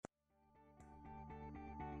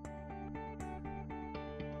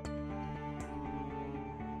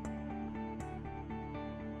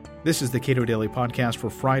This is the Cato Daily Podcast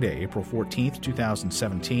for Friday, April 14th,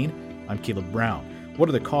 2017. I'm Caleb Brown. What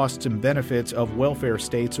are the costs and benefits of welfare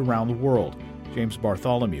states around the world? James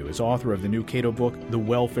Bartholomew is author of the new Cato book, The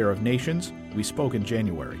Welfare of Nations. We spoke in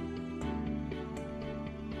January.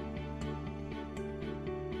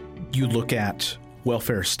 You look at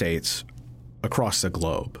welfare states across the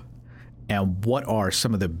globe, and what are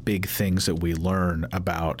some of the big things that we learn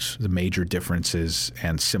about the major differences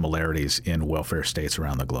and similarities in welfare states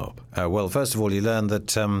around the globe? Well, first of all, you learn that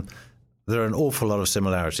there are an awful lot of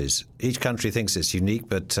similarities. Each country thinks it's unique,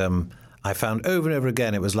 but I found over and over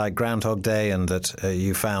again it was like Groundhog Day, and that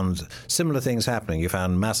you found similar things happening. You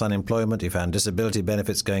found mass unemployment, you found disability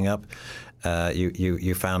benefits going up,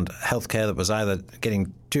 you found healthcare that was either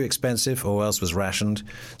getting too expensive or else was rationed.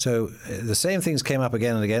 So the same things came up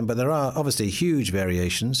again and again, but there are obviously huge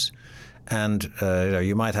variations. And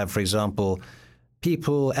you might have, for example,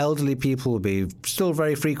 elderly people will be still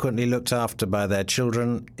very frequently looked after by their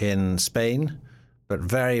children in Spain, but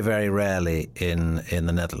very, very rarely in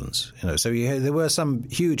the Netherlands. So there were some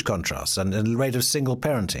huge contrasts, and the rate of single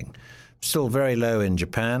parenting still very low in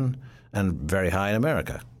Japan and very high in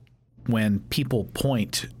America. When people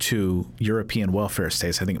point to European welfare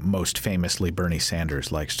states, I think most famously Bernie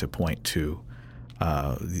Sanders likes to point to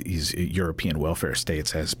these European welfare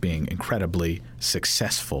states as being incredibly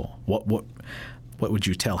successful. What would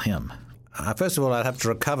you tell him? First of all, I'd have to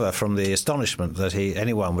recover from the astonishment that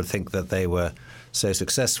anyone would think that they were so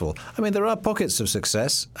successful. I mean, there are pockets of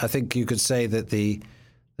success. I think you could say that the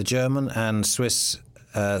German and Swiss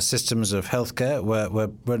systems of healthcare were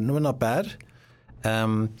not bad,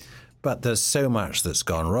 but there's so much that's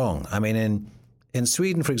gone wrong. I mean, in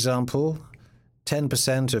Sweden, for example,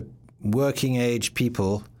 10% of working age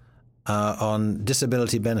people are on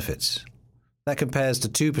disability benefits. That compares to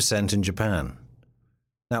 2% in Japan.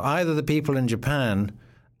 Now, either the people in Japan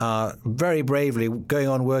are very bravely going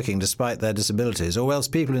on working despite their disabilities, or else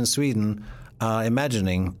people in Sweden are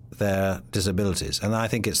imagining their disabilities. And I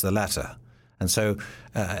think it's the latter. And so,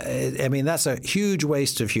 that's a huge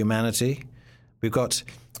waste of humanity. We've got,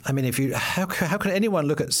 how can anyone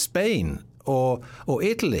look at Spain or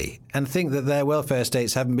Italy and think that their welfare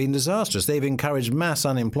states haven't been disastrous? They've encouraged mass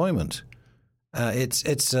unemployment.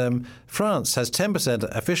 France has 10%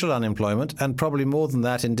 official unemployment and probably more than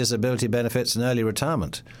that in disability benefits and early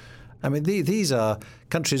retirement. I mean, these are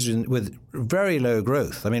countries with very low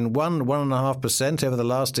growth. I mean, 1.5% over the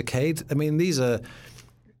last decade. I mean, these are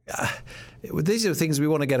things we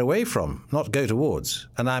want to get away from, not go towards.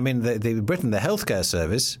 And I mean, Britain, the healthcare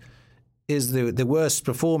service is the worst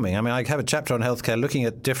performing. I mean, I have a chapter on healthcare looking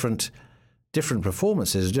at different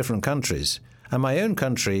performances of different countries. And my own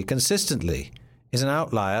country consistently is an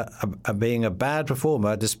outlier of being a bad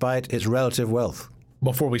performer despite its relative wealth.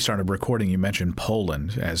 Before we started recording, you mentioned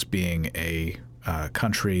Poland as being a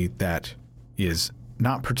country that is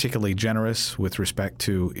not particularly generous with respect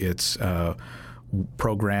to its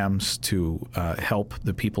programs to help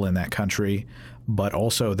the people in that country, but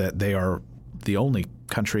also that they are the only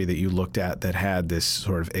country that you looked at that had this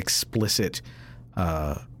sort of explicit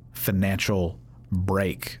financial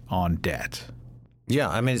break on debt. Yeah,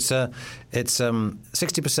 I mean it's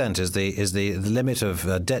 60% is the limit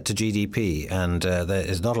of debt to GDP, and there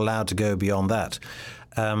is not allowed to go beyond that.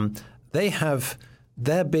 They have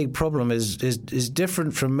their big problem is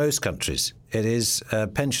different from most countries. It is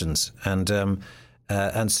pensions, and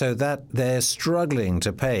so that they're struggling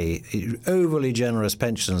to pay overly generous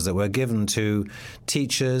pensions that were given to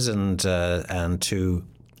teachers and to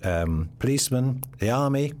policemen, the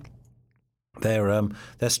army. They're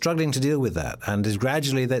struggling to deal with that, and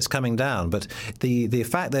gradually that's coming down. But the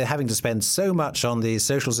fact they're having to spend so much on the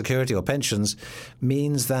social security or pensions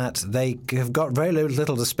means that they have got very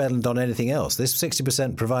little to spend on anything else. This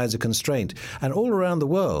 60% provides a constraint. And all around the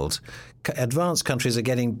world, advanced countries are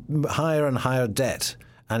getting higher and higher debt.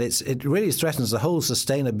 And it really threatens the whole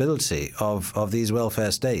sustainability of these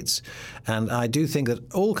welfare states. And I do think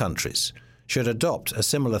that all countries should adopt a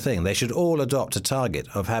similar thing. They should all adopt a target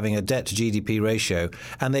of having a debt to GDP ratio,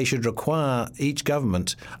 and they should require each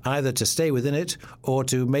government either to stay within it or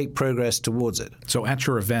to make progress towards it. So at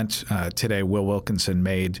your event today, Will Wilkinson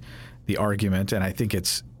made the argument, and I think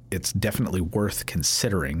it's definitely worth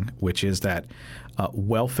considering, which is that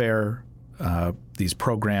welfare, these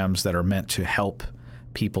programs that are meant to help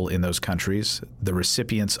people in those countries, the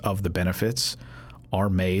recipients of the benefits are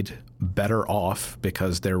made better off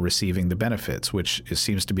because they're receiving the benefits, which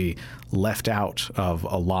seems to be left out of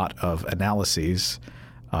a lot of analyses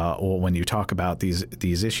or when you talk about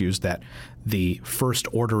these issues, that the first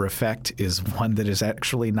order effect is one that is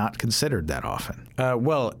actually not considered that often.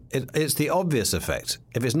 Well, it's the obvious effect.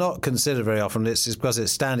 If it's not considered very often, it's because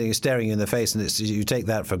it's staring you in the face, and you take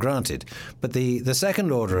that for granted. But the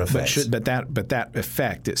second order effect, but that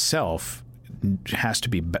effect itself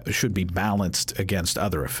should be balanced against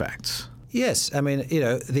other effects. Yes, I mean,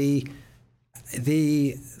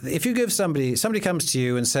 if you give somebody comes to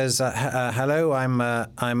you and says, "Hello, I'm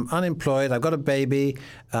unemployed. I've got a baby.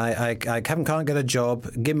 I can't get a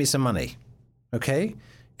job. Give me some money." Okay,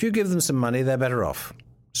 if you give them some money, they're better off,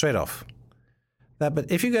 straight off.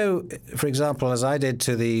 But if you go, for example, as I did,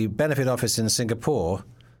 to the benefit office in Singapore,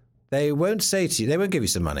 they won't give you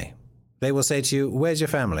some money. They will say to you, "Where's your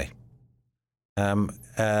family?" And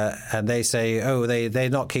they say, "Oh, they're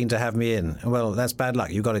not keen to have me in." Well, that's bad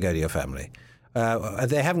luck. You've got to go to your family.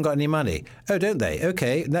 They haven't got any money. Oh, don't they?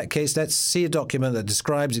 Okay, in that case, let's see a document that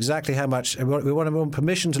describes exactly how much. We want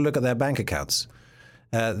permission to look at their bank accounts.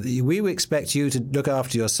 We expect you to look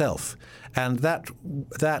after yourself, and the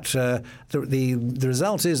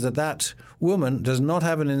result is that woman does not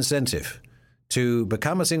have an incentive to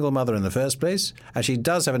become a single mother in the first place, and she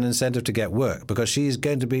does have an incentive to get work, because she's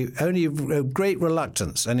going to be only of great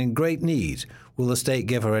reluctance and in great need will the state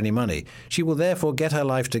give her any money. She will therefore get her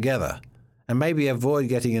life together and maybe avoid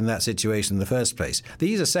getting in that situation in the first place.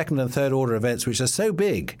 These are second and third order events which are so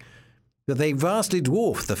big that they vastly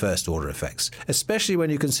dwarf the first order effects, especially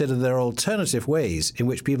when you consider there are alternative ways in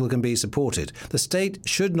which people can be supported. The state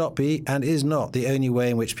should not be and is not the only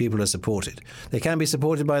way in which people are supported. They can be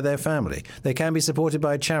supported by their family. They can be supported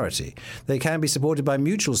by charity. They can be supported by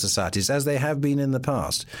mutual societies, as they have been in the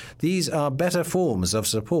past. These are better forms of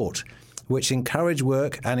support which encourage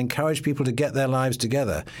work and encourage people to get their lives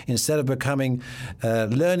together instead of becoming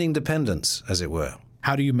learning dependents, as it were.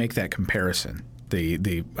 How do you make that comparison?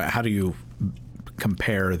 How do you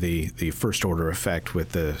compare the first order effect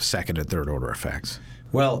with the second and third order effects?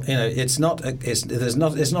 Well, it's not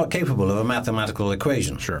capable of a mathematical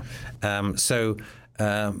equation. Sure.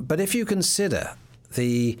 But if you consider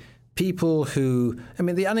the people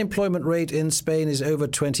the unemployment rate in Spain is over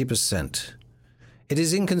 20%. It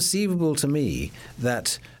is inconceivable to me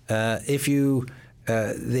that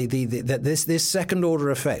this second order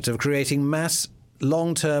effect of creating mass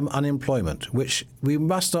long-term unemployment, which we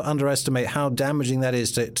must not underestimate how damaging that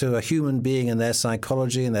is to a human being and their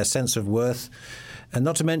psychology and their sense of worth, and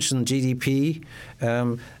not to mention GDP,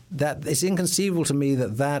 that it's inconceivable to me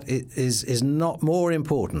that is not more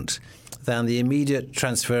important than the immediate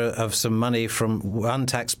transfer of some money from one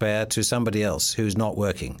taxpayer to somebody else who's not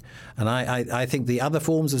working. And I think the other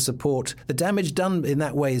forms of support, the damage done in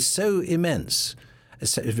that way is so immense.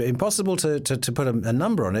 It's impossible to put a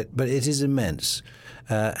number on it, but it is immense.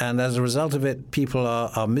 And as a result of it, people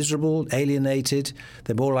are miserable, alienated.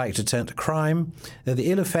 They're more likely to turn to crime.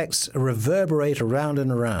 The ill effects reverberate around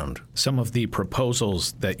and around. Some of the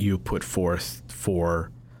proposals that you put forth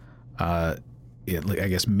for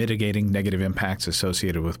mitigating negative impacts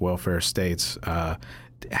associated with welfare states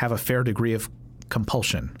have a fair degree of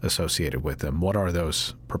compulsion associated with them. What are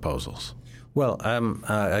those proposals? Well,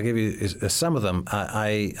 I'll give you some of them.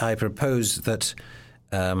 I propose that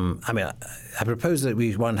I propose that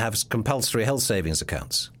we have compulsory health savings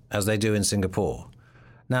accounts, as they do in Singapore.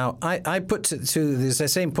 Now, I put to the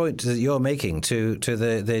same point that you're making to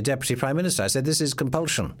the Deputy Prime Minister. I said, this is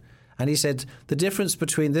compulsion. And he said, the difference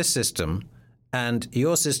between this system and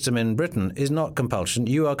your system in Britain is not compulsion.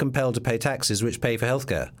 You are compelled to pay taxes which pay for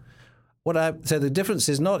healthcare. So the difference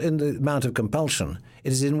is not in the amount of compulsion.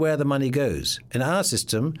 It is in where the money goes. In our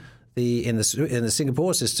system, in the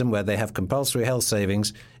Singapore system, where they have compulsory health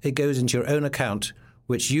savings, it goes into your own account,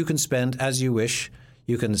 which you can spend as you wish.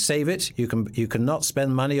 You can save it. You cannot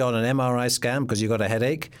spend money on an MRI scan because you've got a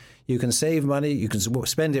headache. You can save money. You can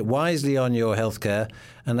spend it wisely on your healthcare,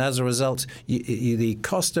 and as a result, the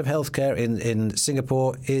cost of healthcare in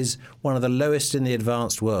Singapore is one of the lowest in the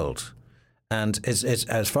advanced world, and it's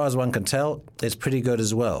as far as one can tell, it's pretty good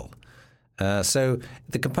as well. So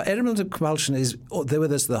the element of compulsion is there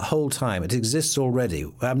with us the whole time. It exists already.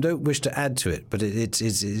 I don't wish to add to it, but it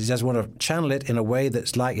just want to channel it in a way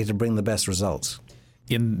that's likely to bring the best results.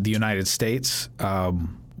 In the United States,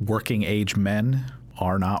 working age men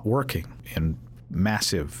are not working in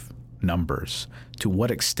massive numbers. To what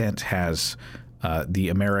extent has the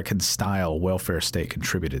American-style welfare state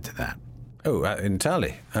contributed to that? Oh,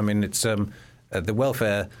 entirely. I mean, it's the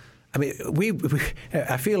welfare. I mean,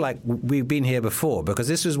 I feel like we've been here before, because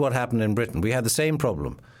this is what happened in Britain. We had the same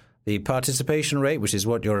problem. the participation rate, which is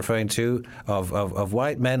what you're referring to, of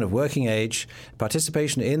white men of working age,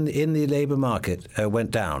 participation in the labour market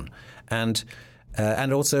went down, and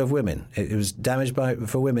also of women. It was damaged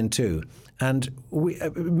for women too. And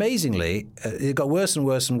amazingly, it got worse and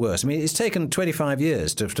worse and worse. I mean, it's taken 25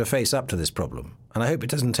 years to face up to this problem, and I hope it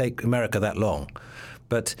doesn't take America that long.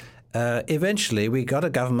 But eventually, we got a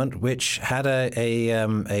government which had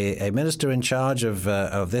a minister in charge of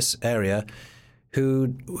this area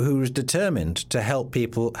who was determined to help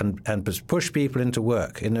people and push people into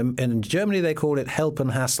work. In Germany, they call it help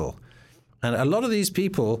and hassle. And a lot of these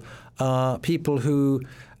people are people who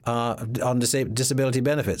are on disability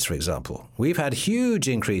benefits, for example. We've had huge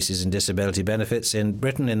increases in disability benefits in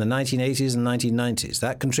Britain in the 1980s and 1990s.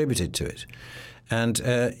 That contributed to it. And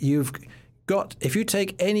if you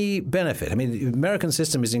take any benefit, I mean, the American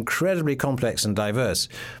system is incredibly complex and diverse,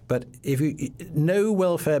 but no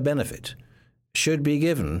welfare benefit should be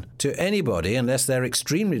given to anybody unless they're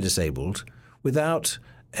extremely disabled without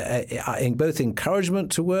both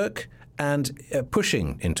encouragement to work and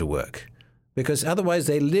pushing into work. Because otherwise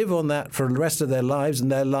they live on that for the rest of their lives,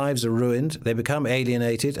 and their lives are ruined. They become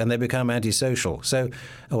alienated and they become antisocial. So,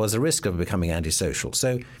 or there's a risk of becoming antisocial.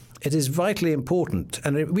 So it is vitally important.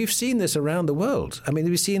 And we've seen this around the world. I mean,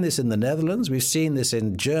 we've seen this in the Netherlands. We've seen this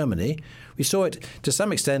in Germany. We saw it to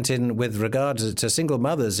some extent with regard to single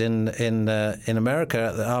mothers in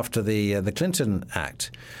America after the Clinton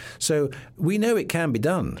Act. So we know it can be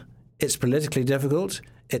done. It's politically difficult.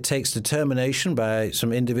 It takes determination by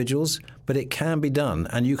some individuals, but it can be done,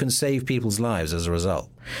 and you can save people's lives as a result.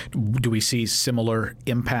 Do we see similar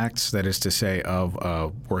impacts, that is to say, of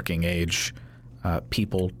working age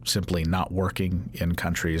people simply not working in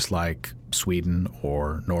countries like Sweden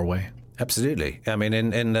or Norway? Absolutely. I mean,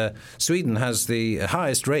 in Sweden has the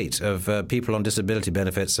highest rate of people on disability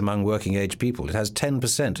benefits among working age people. It has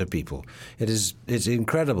 10% of people. It's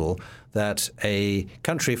incredible that a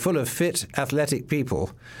country full of fit, athletic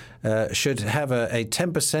people should have a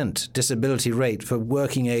 10% disability rate for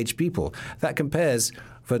working age people. That compares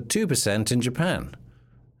for 2% in Japan.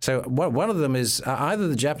 So one of them is either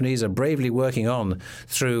the Japanese are bravely working on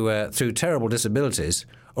through terrible disabilities,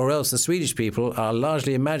 or else the Swedish people are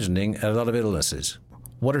largely imagining a lot of illnesses.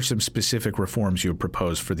 What are some specific reforms you would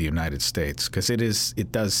propose for the United States? Because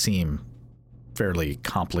it does seem fairly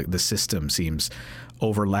complex. The system seems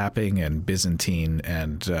overlapping and Byzantine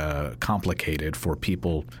and complicated for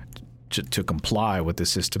people to comply with the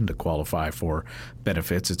system, to qualify for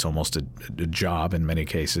benefits. It's almost a job in many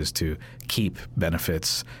cases to keep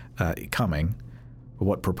benefits coming.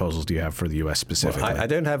 What proposals do you have for the U.S. specifically? Well, I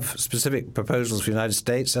don't have specific proposals for the United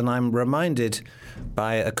States, and I'm reminded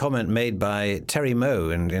by a comment made by Terry Moe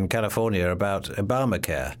in California about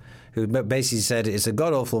Obamacare, who basically said it's a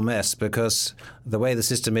god-awful mess because the way the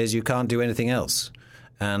system is, you can't do anything else.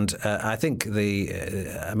 And I think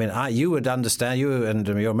you would understand, you and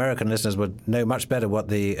your American listeners would know much better what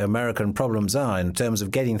the American problems are in terms of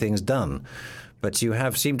getting things done. But you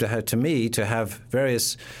seem to have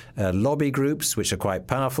various lobby groups which are quite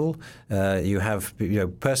powerful. You have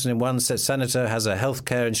person in one senator has a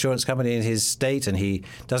healthcare insurance company in his state, and he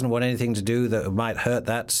doesn't want anything to do that might hurt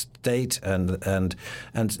that state. And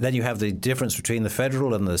then you have the difference between the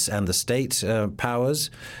federal and the state powers.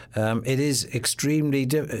 It is extremely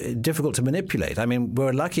difficult to manipulate. I mean,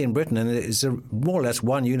 we're lucky in Britain, and it's more or less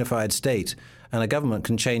one unified state, and a government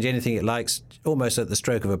can change anything it likes almost at the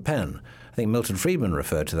stroke of a pen. I think Milton Friedman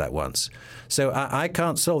referred to that once. So I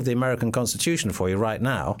can't solve the American Constitution for you right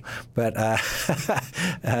now, but I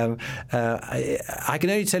can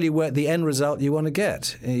only tell you where the end result you want to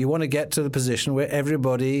get. You want to get to the position where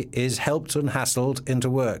everybody is helped and hassled into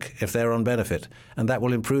work if they're on benefit, and that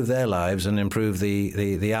will improve their lives and improve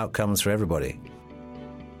the outcomes for everybody.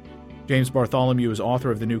 James Bartholomew is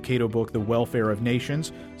author of the new Cato book, The Welfare of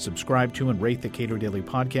Nations. Subscribe to and rate the Cato Daily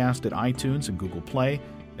Podcast at iTunes and Google Play,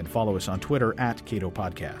 and follow us on Twitter @Cato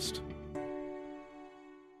Podcast.